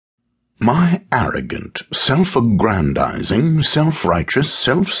My arrogant, self-aggrandizing, self-righteous,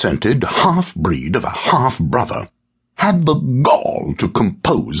 self-centered half-breed of a half-brother had the gall to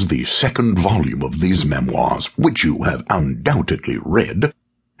compose the second volume of these memoirs, which you have undoubtedly read,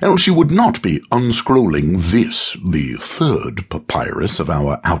 else you would not be unscrolling this, the third papyrus of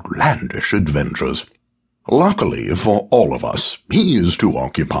our outlandish adventures. Luckily for all of us, he is too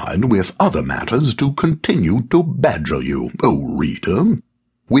occupied with other matters to continue to badger you, O reader,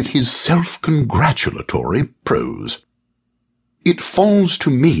 with his self-congratulatory prose. It falls to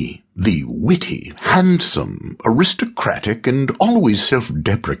me, the witty, handsome, aristocratic, and always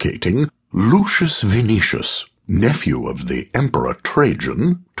self-deprecating Lucius Venetius, nephew of the Emperor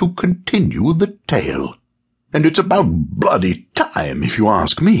Trajan, to continue the tale. And it's about bloody time, if you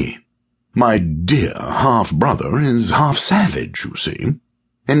ask me. My dear half-brother is half-savage, you see,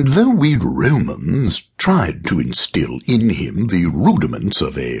 and though we Romans tried to instill in him the rudiments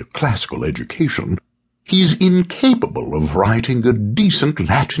of a classical education, he's incapable of writing a decent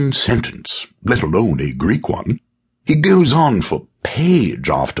Latin sentence, let alone a Greek one. He goes on for page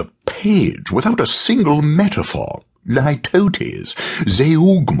after page without a single metaphor, litotes,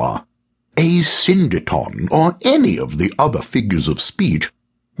 zeugma, asyndeton, or any of the other figures of speech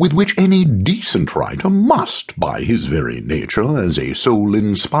with which any decent writer must, by his very nature, as a soul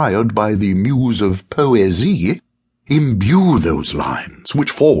inspired by the muse of poesy, imbue those lines which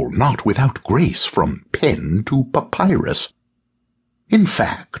fall not without grace from pen to papyrus. In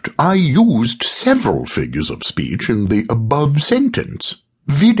fact, I used several figures of speech in the above sentence: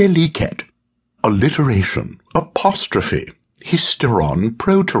 videlicet, alliteration, apostrophe, hysteron,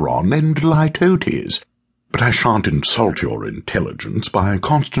 proteron, and litotes. But I shan't insult your intelligence by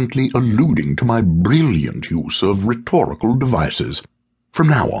constantly alluding to my brilliant use of rhetorical devices. From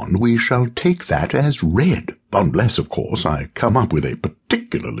now on we shall take that as read, unless, of course, I come up with a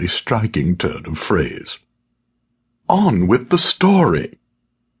particularly striking turn of phrase. On with the story.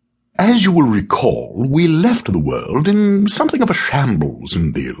 As you will recall, we left the world in something of a shambles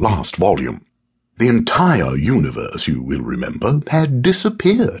in the last volume. The entire universe, you will remember, had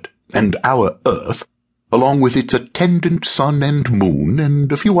disappeared, and our Earth, along with its attendant sun and moon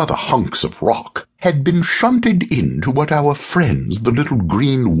and a few other hunks of rock, had been shunted into what our friends the little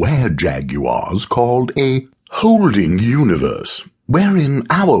green were-jaguars called a holding universe, wherein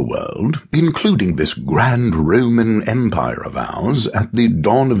our world, including this grand Roman Empire of ours at the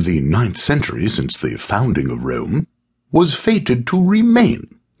dawn of the 9th century since the founding of Rome, was fated to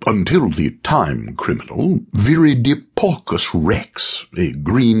remain until the time criminal Viridiporcus Rex, a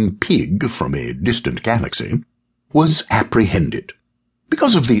green pig from a distant galaxy, was apprehended.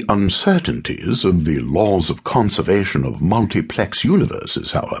 Because of the uncertainties of the laws of conservation of multiplex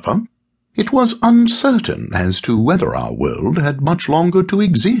universes, however, it was uncertain as to whether our world had much longer to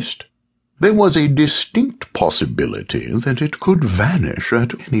exist. There was a distinct possibility that it could vanish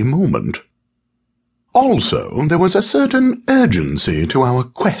at any moment. Also, there was a certain urgency to our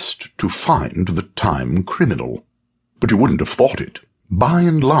quest to find the time criminal. But you wouldn't have thought it. By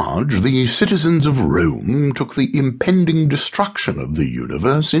and large, the citizens of Rome took the impending destruction of the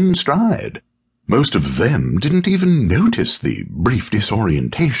universe in stride. Most of them didn't even notice the brief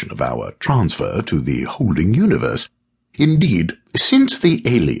disorientation of our transfer to the holding universe. Indeed, since the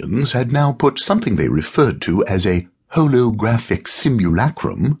aliens had now put something they referred to as a holographic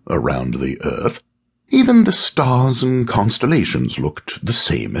simulacrum around the Earth, even the stars and constellations looked the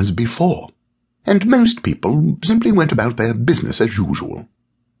same as before, and most people simply went about their business as usual.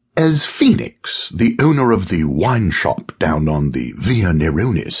 As Sphinx, the owner of the wine shop down on the Via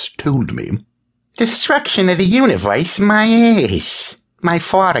Neronis, told me, "Destruction of the universe, my ass. My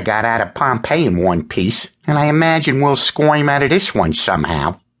father got out of Pompeii in one piece, and I imagine we'll squirm out of this one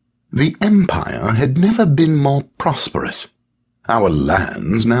somehow." The empire had never been more prosperous. Our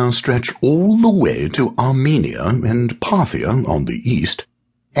lands now stretch all the way to Armenia and Parthia on the east,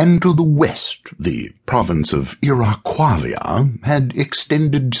 and to the west the province of Iroquois had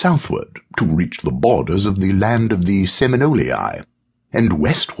extended southward to reach the borders of the land of the Seminolii, and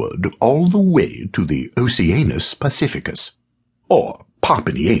westward all the way to the Oceanus Pacificus, or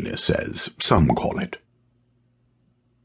Papinianus as some call it.